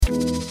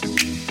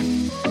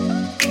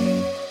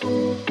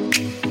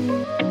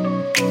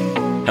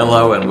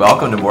Hello and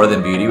welcome to More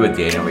Than Beauty with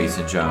Daniel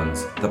Mason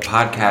Jones, the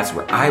podcast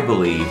where I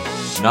believe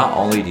not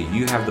only do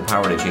you have the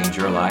power to change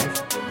your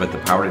life, but the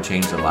power to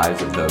change the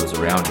lives of those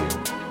around you.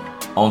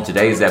 On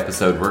today's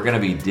episode, we're going to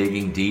be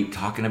digging deep,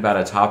 talking about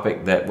a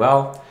topic that,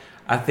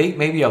 I think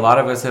maybe a lot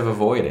of us have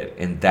avoided,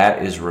 and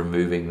that is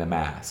removing the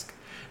mask.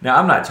 Now,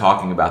 I'm not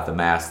talking about the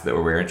mask that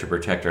we're wearing to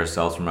protect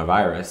ourselves from a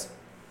virus.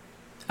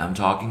 I'm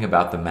talking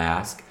about the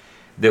mask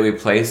that we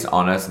placed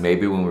on us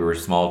maybe when we were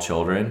small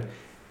children,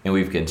 and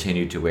we've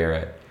continued to wear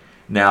it.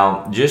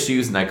 Now, just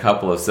using a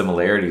couple of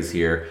similarities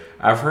here,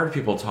 I've heard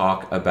people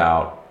talk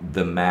about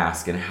the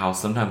mask and how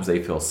sometimes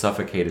they feel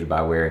suffocated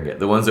by wearing it.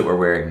 The ones that we're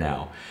wearing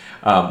now.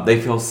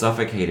 They feel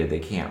suffocated, they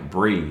can't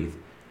breathe.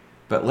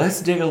 But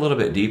let's dig a little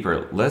bit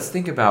deeper. Let's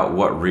think about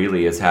what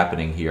really is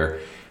happening here.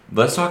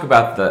 Let's talk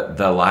about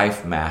the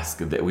life mask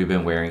that we've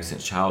been wearing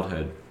since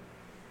childhood.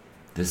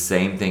 The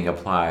same thing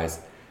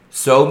applies.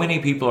 So many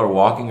people are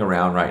walking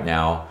around right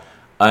now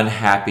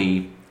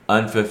unhappy,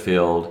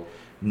 unfulfilled,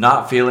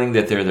 not feeling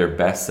that they're their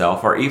best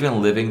self or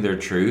even living their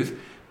truth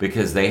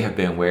because they have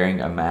been wearing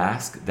a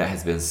mask that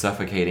has been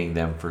suffocating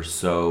them for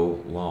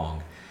so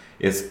long.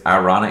 It's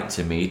ironic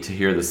to me to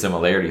hear the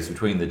similarities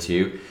between the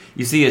two.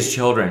 You see, as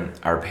children,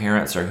 our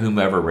parents or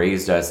whomever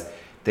raised us,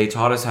 they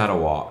taught us how to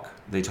walk.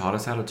 They taught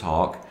us how to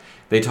talk.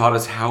 They taught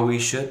us how we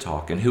should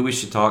talk and who we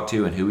should talk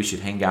to and who we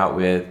should hang out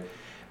with.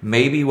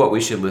 Maybe what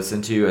we should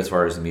listen to as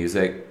far as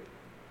music.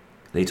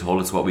 They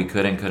told us what we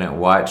could and couldn't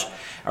watch,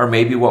 or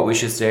maybe what we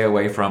should stay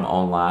away from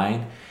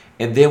online.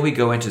 And then we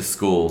go into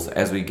schools.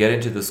 As we get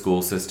into the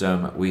school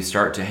system, we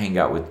start to hang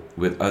out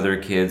with other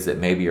kids that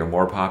maybe are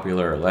more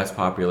popular or less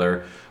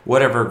popular,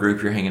 whatever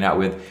group you're hanging out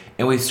with,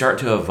 and we start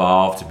to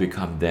evolve to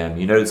become them.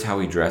 You notice how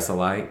we dress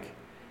alike?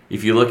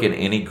 If you look at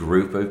any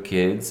group of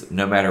kids,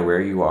 no matter where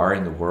you are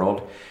in the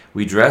world,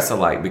 we dress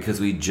alike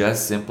because we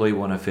just simply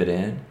want to fit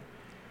in.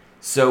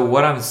 So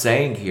what I'm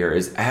saying here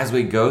is as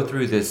we go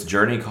through this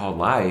journey called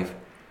life,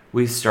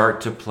 we start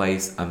to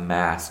place a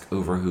mask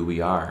over who we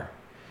are.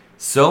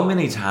 So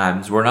many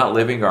times we're not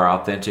living our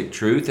authentic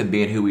truth and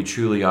being who we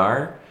truly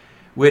are,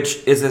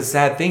 which is a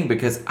sad thing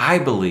because I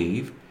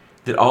believe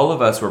that all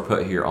of us were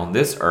put here on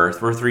this earth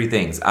for three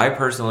things. I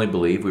personally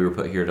believe we were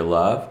put here to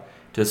love,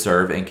 to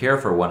serve, and care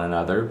for one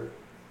another.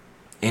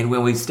 And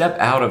when we step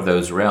out of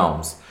those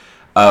realms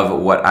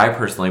of what I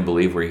personally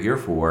believe we're here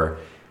for,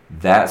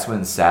 that's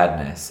when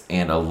sadness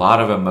and a lot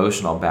of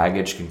emotional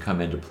baggage can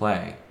come into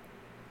play.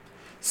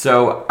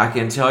 So I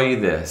can tell you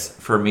this,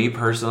 for me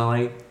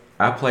personally,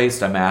 I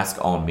placed a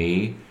mask on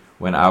me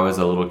when I was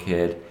a little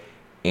kid,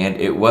 and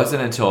it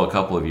wasn't until a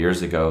couple of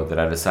years ago that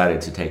I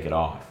decided to take it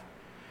off.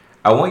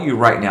 I want you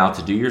right now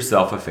to do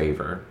yourself a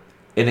favor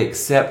and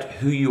accept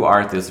who you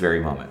are at this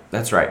very moment.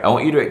 That's right, I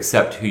want you to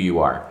accept who you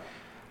are.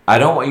 I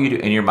don't want you to,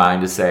 in your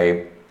mind, to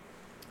say,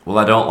 well,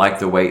 I don't like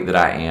the weight that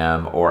I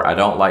am, or I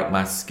don't like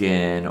my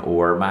skin,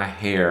 or my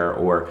hair,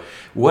 or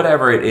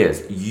whatever it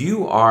is.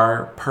 You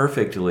are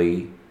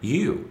perfectly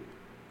you.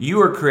 You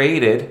were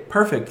created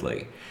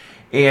perfectly.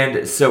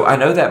 And so I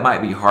know that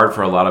might be hard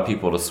for a lot of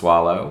people to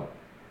swallow,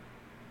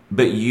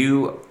 but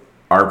you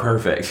are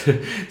perfect.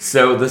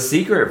 So the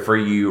secret for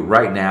you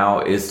right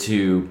now is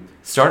to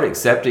start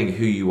accepting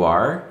who you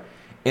are.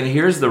 And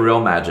here's the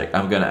real magic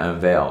I'm going to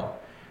unveil.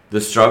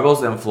 The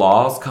struggles and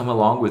flaws come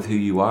along with who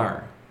you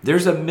are.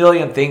 There's a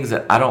million things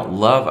that I don't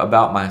love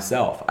about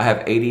myself. I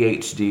have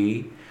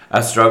ADHD.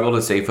 I struggle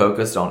to stay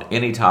focused on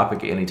any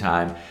topic at any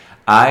time.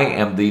 I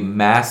am the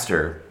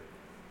master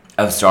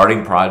of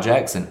starting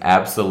projects and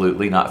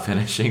absolutely not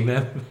finishing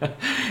them.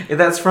 And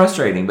that's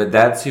frustrating, but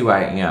that's who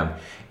I am.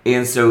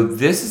 And so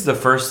this is the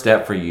first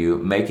step for you,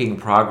 making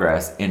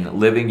progress in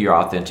living your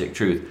authentic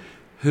truth.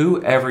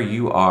 Whoever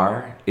you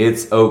are,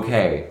 it's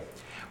okay.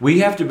 We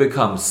have to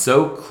become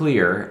so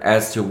clear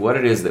as to what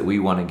it is that we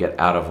want to get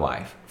out of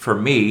life. For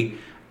me,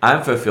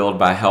 I'm fulfilled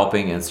by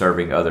helping and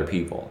serving other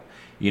people.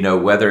 You know,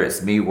 whether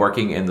it's me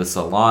working in the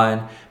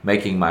salon,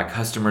 making my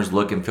customers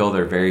look and feel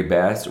their very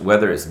best,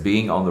 whether it's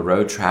being on the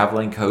road,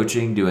 traveling,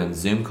 coaching, doing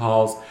Zoom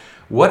calls,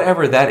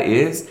 whatever that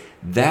is,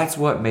 that's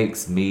what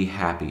makes me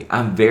happy.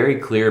 I'm very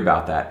clear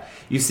about that.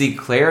 You see,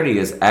 clarity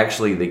is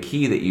actually the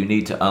key that you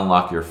need to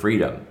unlock your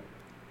freedom.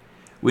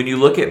 When you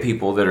look at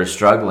people that are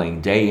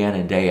struggling day in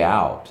and day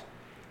out,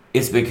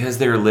 it's because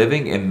they're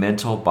living in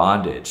mental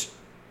bondage.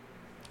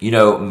 You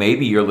know,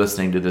 maybe you're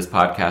listening to this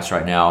podcast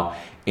right now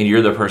and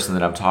you're the person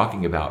that I'm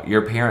talking about.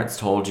 Your parents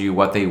told you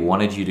what they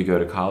wanted you to go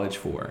to college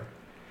for,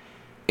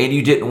 and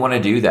you didn't want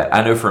to do that.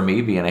 I know for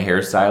me, being a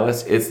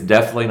hairstylist, it's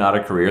definitely not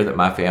a career that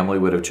my family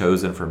would have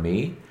chosen for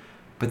me,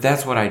 but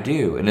that's what I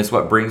do, and it's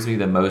what brings me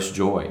the most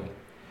joy.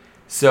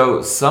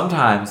 So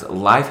sometimes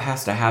life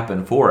has to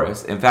happen for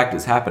us. In fact,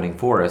 it's happening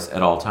for us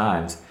at all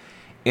times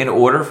in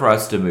order for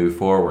us to move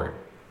forward.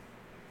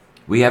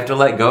 We have to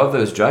let go of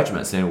those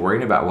judgments and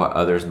worrying about what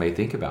others may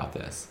think about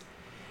this.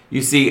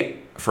 You see,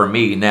 for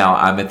me now,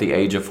 I'm at the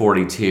age of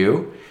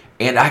 42,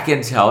 and I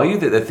can tell you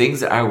that the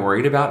things that I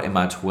worried about in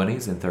my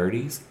 20s and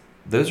 30s,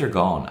 those are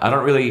gone. I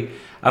don't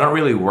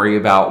really worry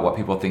about what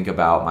people think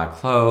about my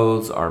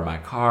clothes or my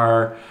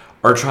car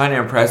or trying to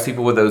impress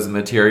people with those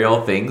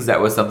material things. That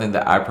was something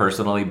that I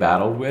personally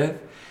battled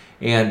with.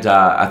 And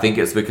I think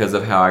it's because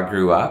of how I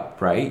grew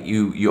up, right?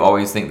 You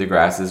always think the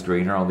grass is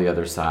greener on the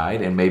other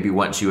side. And maybe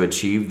once you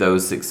achieve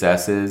those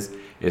successes,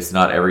 it's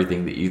not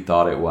everything that you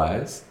thought it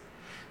was.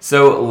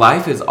 So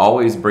life is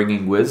always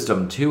bringing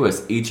wisdom to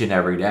us each and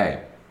every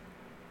day.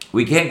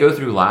 We can't go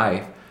through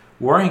life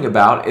worrying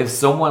about if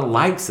someone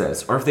likes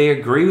us or if they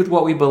agree with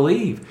what we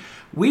believe.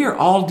 We are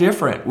all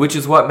different, which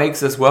is what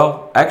makes us,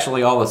 well,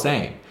 actually all the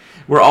same.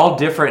 We're all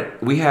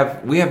different. We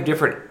have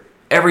different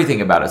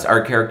everything about us,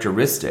 our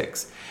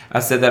characteristics. I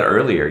said that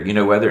earlier,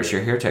 whether it's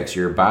your hair texture,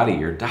 your body,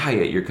 your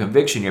diet, your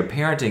conviction, your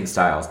parenting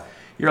styles,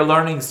 your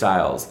learning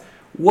styles,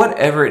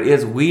 whatever it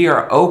is, we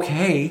are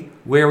okay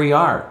where we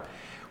are.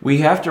 We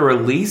have to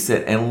release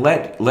it and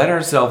let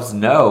ourselves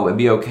know and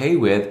be okay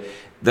with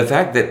the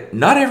fact that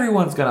not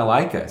everyone's going to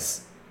like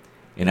us.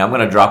 And I'm going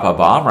to drop a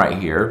bomb right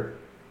here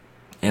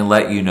and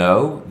let you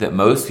know that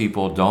most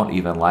people don't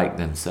even like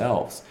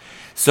themselves.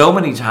 So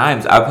many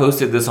times, I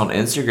posted this on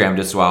Instagram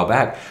just a while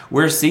back,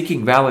 we're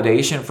seeking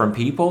validation from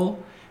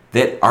people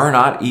that are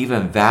not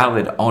even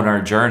valid on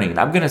our journey. And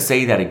I'm going to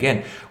say that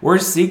again. We're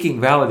seeking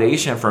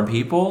validation from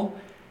people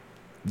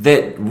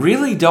that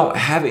really don't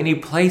have any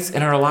place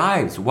in our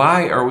lives.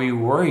 Why are we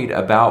worried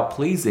about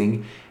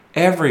pleasing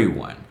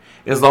everyone?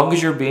 As long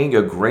as you're being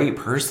a great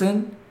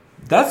person,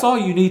 that's all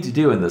you need to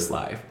do in this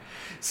life.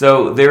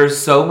 So there's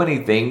so many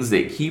things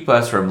that keep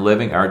us from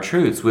living our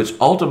truths, which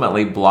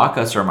ultimately block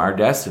us from our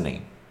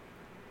destiny.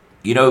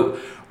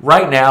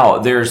 Right now,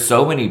 there's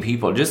so many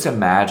people. Just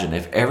imagine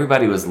if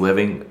everybody was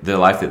living the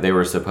life that they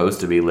were supposed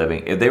to be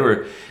living. If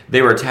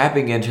they were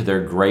tapping into their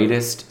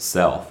greatest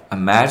self.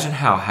 Imagine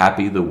how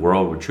happy the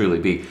world would truly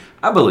be.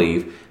 I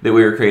believe that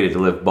we were created to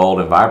live bold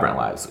and vibrant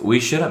lives.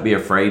 We shouldn't be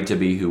afraid to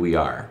be who we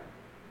are.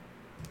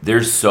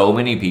 There's so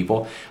many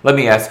people. Let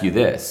me ask you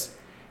this.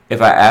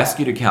 If I ask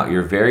you to count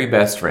your very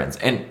best friends,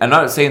 and I'm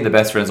not saying the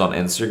best friends on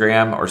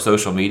Instagram or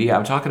social media,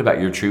 I'm talking about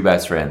your true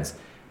best friends.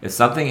 If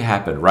something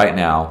happened right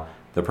now,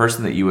 the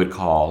person that you would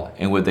call,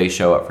 and would they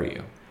show up for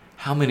you?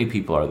 How many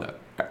people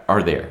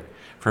are there?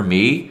 For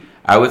me,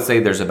 I would say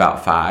there's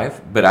about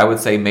 5, but I would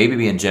say, maybe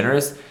being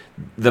generous,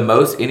 the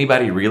most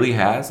anybody really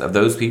has of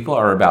those people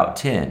are about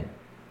 10.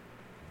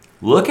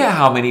 Look at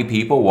how many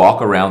people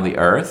walk around the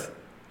earth.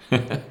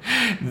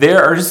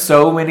 There are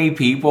so many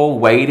people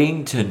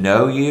waiting to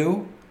know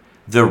you,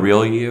 the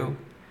real you,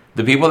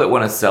 the people that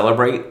want to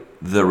celebrate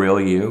the real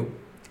you.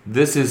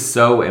 This is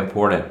so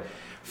important.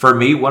 For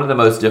me, one of the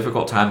most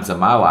difficult times in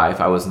my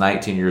life, I was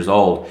 19 years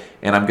old,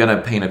 and I'm going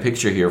to paint a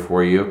picture here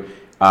for you.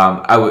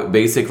 I was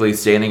basically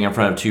standing in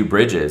front of 2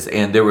 bridges,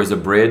 and there was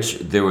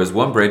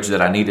one bridge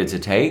that I needed to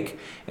take,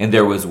 and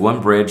there was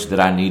one bridge that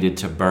I needed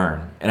to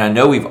burn. And I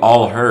know we've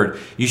all heard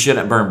you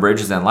shouldn't burn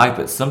bridges in life,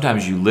 but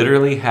sometimes you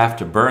literally have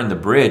to burn the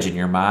bridge in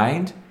your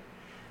mind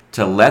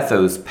to let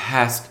those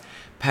past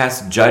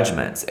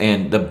judgments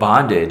and the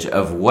bondage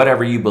of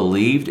whatever you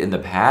believed in the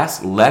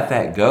past, let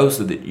that go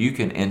so that you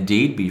can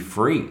indeed be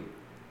free.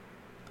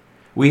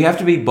 We have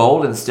to be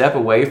bold and step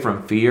away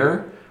from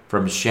fear,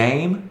 from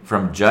shame,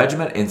 from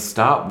judgment, and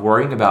stop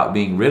worrying about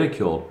being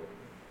ridiculed.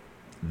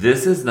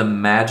 This is the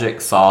magic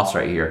sauce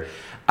right here.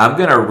 I'm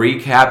going to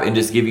recap and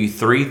just give you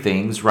 3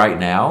 things right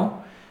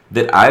now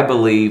that I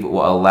believe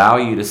will allow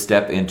you to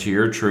step into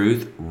your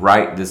truth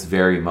right this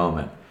very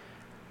moment.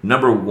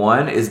 Number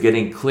 1 is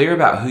getting clear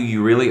about who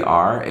you really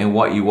are and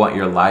what you want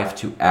your life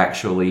to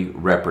actually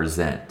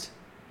represent.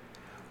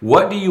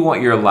 What do you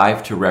want your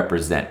life to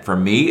represent? For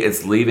me,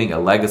 it's leaving a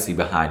legacy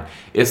behind.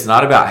 It's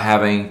not about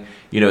having,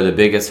 the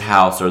biggest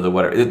house or the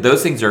whatever.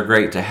 Those things are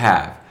great to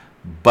have.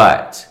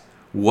 But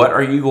what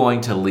are you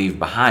going to leave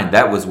behind?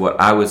 That was what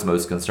I was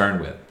most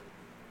concerned with.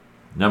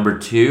 Number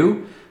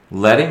 2,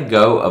 letting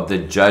go of the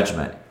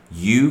judgment.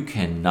 You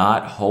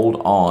cannot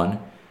hold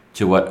on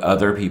to what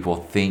other people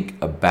think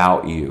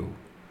about you.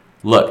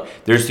 Look,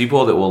 there's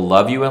people that will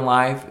love you in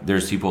life.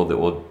 There's people that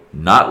will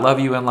not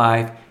love you in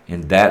life,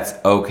 and that's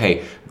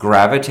okay.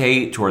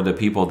 Gravitate toward the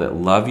people that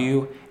love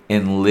you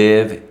and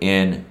live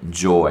in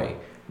joy.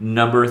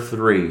 Number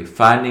 3,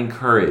 finding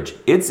courage.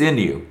 It's in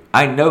you.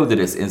 I know that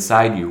it's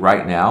inside you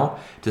right now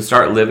to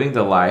start living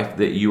the life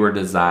that you are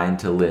designed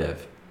to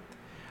live.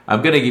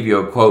 I'm going to give you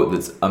a quote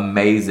that's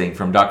amazing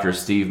from Dr.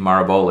 Steve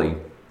Maraboli.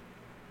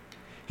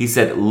 He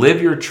said,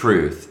 "Live your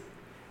truth.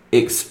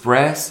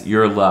 Express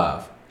your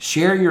love.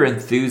 Share your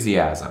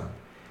enthusiasm.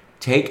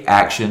 Take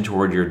action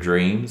toward your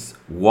dreams.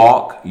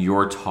 Walk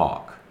your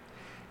talk.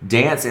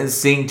 Dance and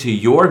sing to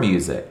your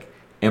music.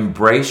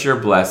 Embrace your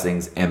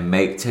blessings and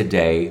make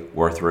today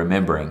worth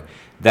remembering."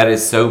 That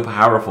is so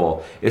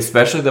powerful,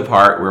 especially the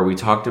part where we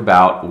talked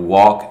about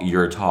walk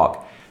your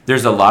talk.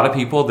 There's a lot of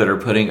people that are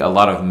putting a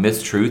lot of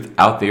mistruth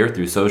out there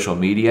through social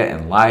media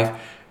and life,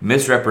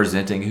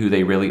 misrepresenting who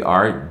they really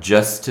are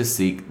just to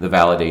seek the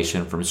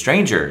validation from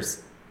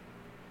strangers.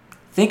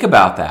 Think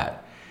about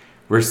that.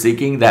 We're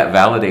seeking that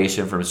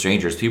validation from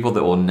strangers, people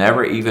that will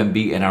never even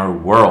be in our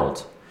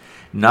world.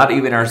 not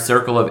even our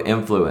circle of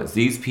influence.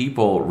 These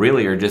people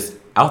really are just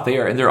out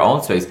there in their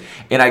own space.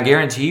 And I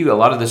guarantee you, a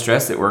lot of the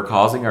stress that we're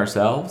causing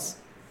ourselves,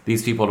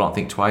 these people don't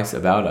think twice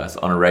about us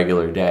on a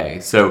regular day.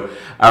 So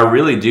I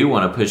really do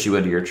want to push you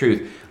into your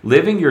truth.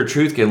 Living your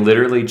truth can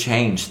literally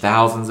change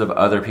thousands of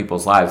other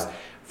people's lives.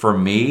 For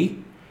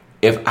me,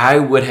 if I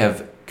would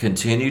have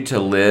continued to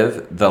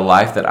live the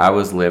life that I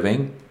was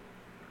living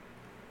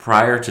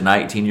prior to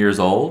 19 years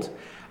old,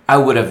 I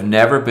would have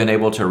never been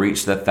able to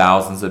reach the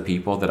thousands of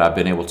people that I've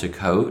been able to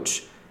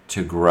coach,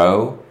 to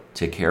grow,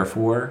 to care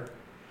for.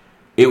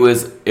 It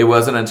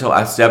wasn't until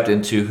I stepped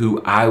into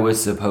who I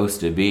was supposed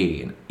to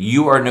be.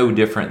 You are no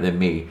different than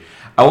me.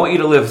 I want you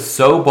to live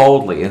so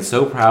boldly and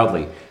so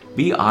proudly.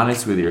 Be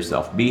honest with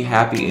yourself. Be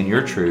happy in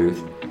your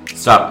truth.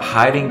 Stop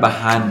hiding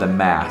behind the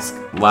mask,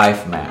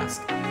 life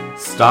mask.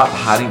 Stop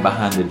hiding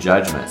behind the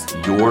judgments,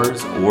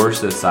 yours or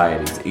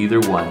society's, either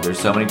one. There's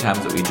so many times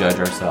that we judge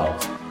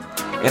ourselves.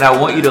 And I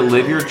want you to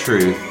live your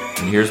truth,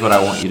 and here's what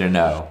I want you to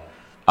know.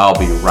 I'll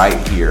be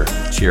right here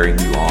cheering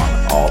you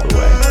on all the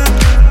way.